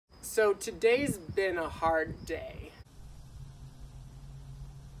So today's been a hard day.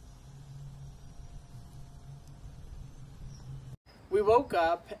 We woke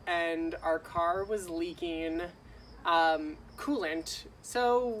up and our car was leaking coolant,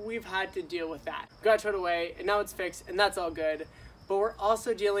 so we've had to deal with that. Got towed away and now it's fixed and that's all good. But we're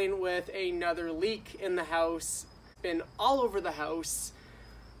also dealing with another leak in the house, been all over the house,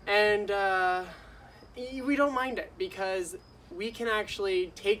 and we don't mind it because we can actually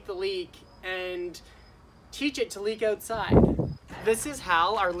take the leak and teach it to leak outside. This is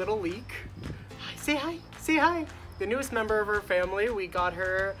Hal, our little leak. Say hi, say hi. The newest member of our family. We got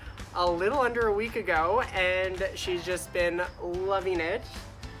her a little under a week ago and she's just been loving it.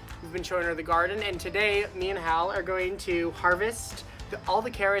 We've been showing her the garden, and today me and Hal are going to harvest all the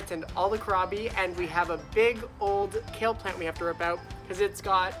carrots and all the kohlrabi, and we have a big old kale plant we have to rip out because it's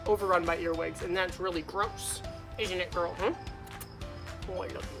got overrun by earwigs, and that's really gross. Isn't it, girl? Hmm? Oh, I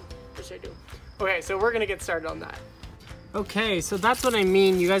love you. Yes, I do. Okay, so we're gonna get started on that. Okay, so that's what I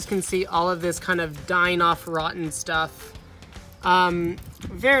mean. You guys can see all of this kind of dying off rotten stuff.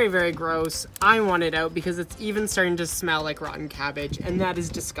 Very, very gross. I want it out because it's even starting to smell like rotten cabbage, and that is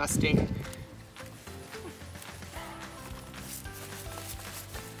disgusting.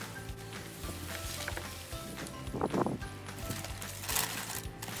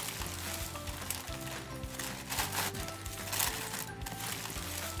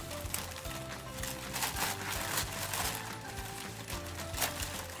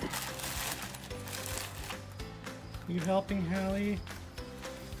 You helping, Halle?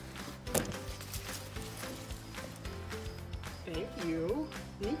 Thank you.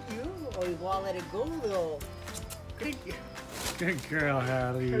 Thank you. Oh, you won't let it go, though. Good, Good girl,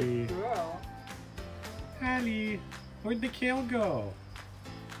 Halle. good girl. Halle, where'd the kale go?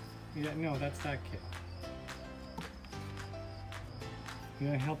 Yeah, no, that's that kale. You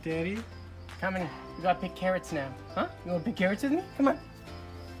wanna help Daddy? Come on, we gotta pick carrots now. Huh? You wanna pick carrots with me? Come on.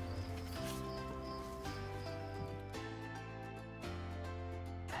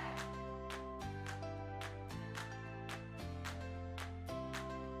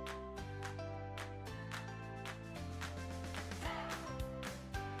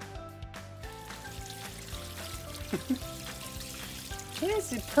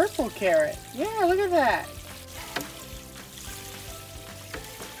 Yes, it's purple carrot. Yeah, look at that.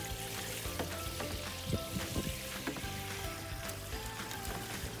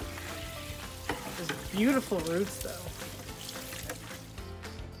 Those beautiful roots, though.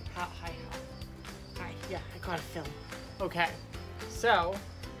 Hi, hi. Hi, yeah, I got a film. Okay, so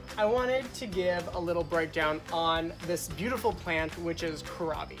I wanted to give a little breakdown on this beautiful plant, which is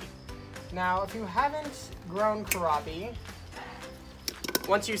kohlrabi. Now, if you haven't grown kohlrabi,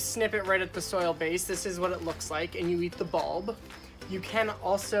 once you snip it right at the soil base, this is what it looks like, and you eat the bulb. You can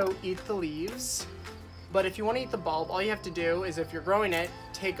also eat the leaves, but if you want to eat the bulb, all you have to do is, if you're growing it,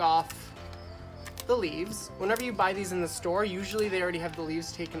 take off the leaves. Whenever you buy these in the store, usually they already have the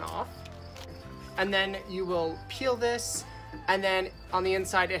leaves taken off. And then you will peel this, and then on the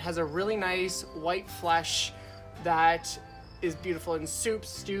inside it has a really nice white flesh that is beautiful in soups,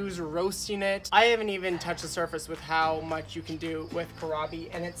 stews, roasting it. I haven't even touched the surface with how much you can do with kohlrabi,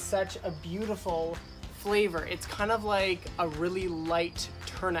 and it's such a beautiful flavor. It's kind of like a really light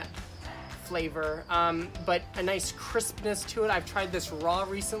turnip flavor, but a nice crispness to it. I've tried this raw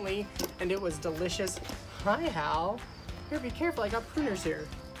recently, and it was delicious. Hi, Hal. Here, be careful, I got pruners here.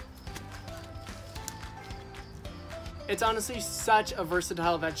 It's honestly such a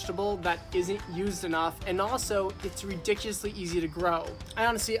versatile vegetable that isn't used enough, and also it's ridiculously easy to grow.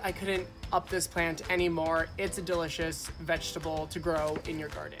 I couldn't up this plant anymore. It's a delicious vegetable to grow in your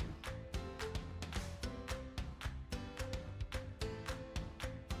garden.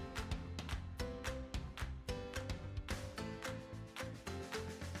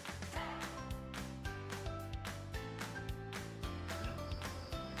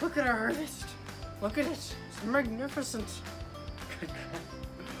 Look at our harvest. Look at it. It's magnificent.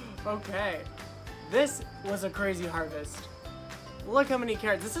 Okay, this was a crazy harvest. Look how many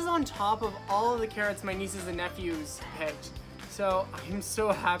carrots. This is on top of all of the carrots my nieces and nephews picked. So I'm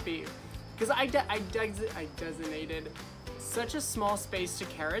so happy because I designated such a small space to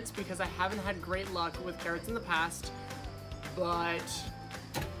carrots because I haven't had great luck with carrots in the past, but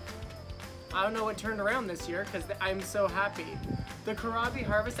I don't know what turned around this year because I'm so happy. The kohlrabi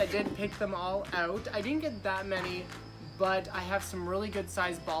harvest, I did pick them all out. I didn't get that many, but I have some really good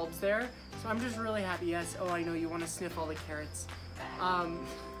sized bulbs there. So I'm just really happy. Yes, oh, I know you want to sniff all the carrots. I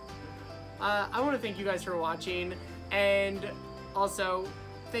want to thank you guys for watching, and also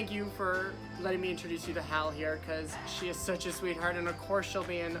thank you for letting me introduce you to Hal here, because she is such a sweetheart, and of course she'll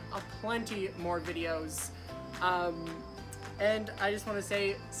be in plenty more videos. And I just want to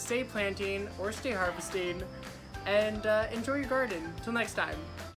say, stay planting or stay harvesting, and enjoy your garden. Till next time.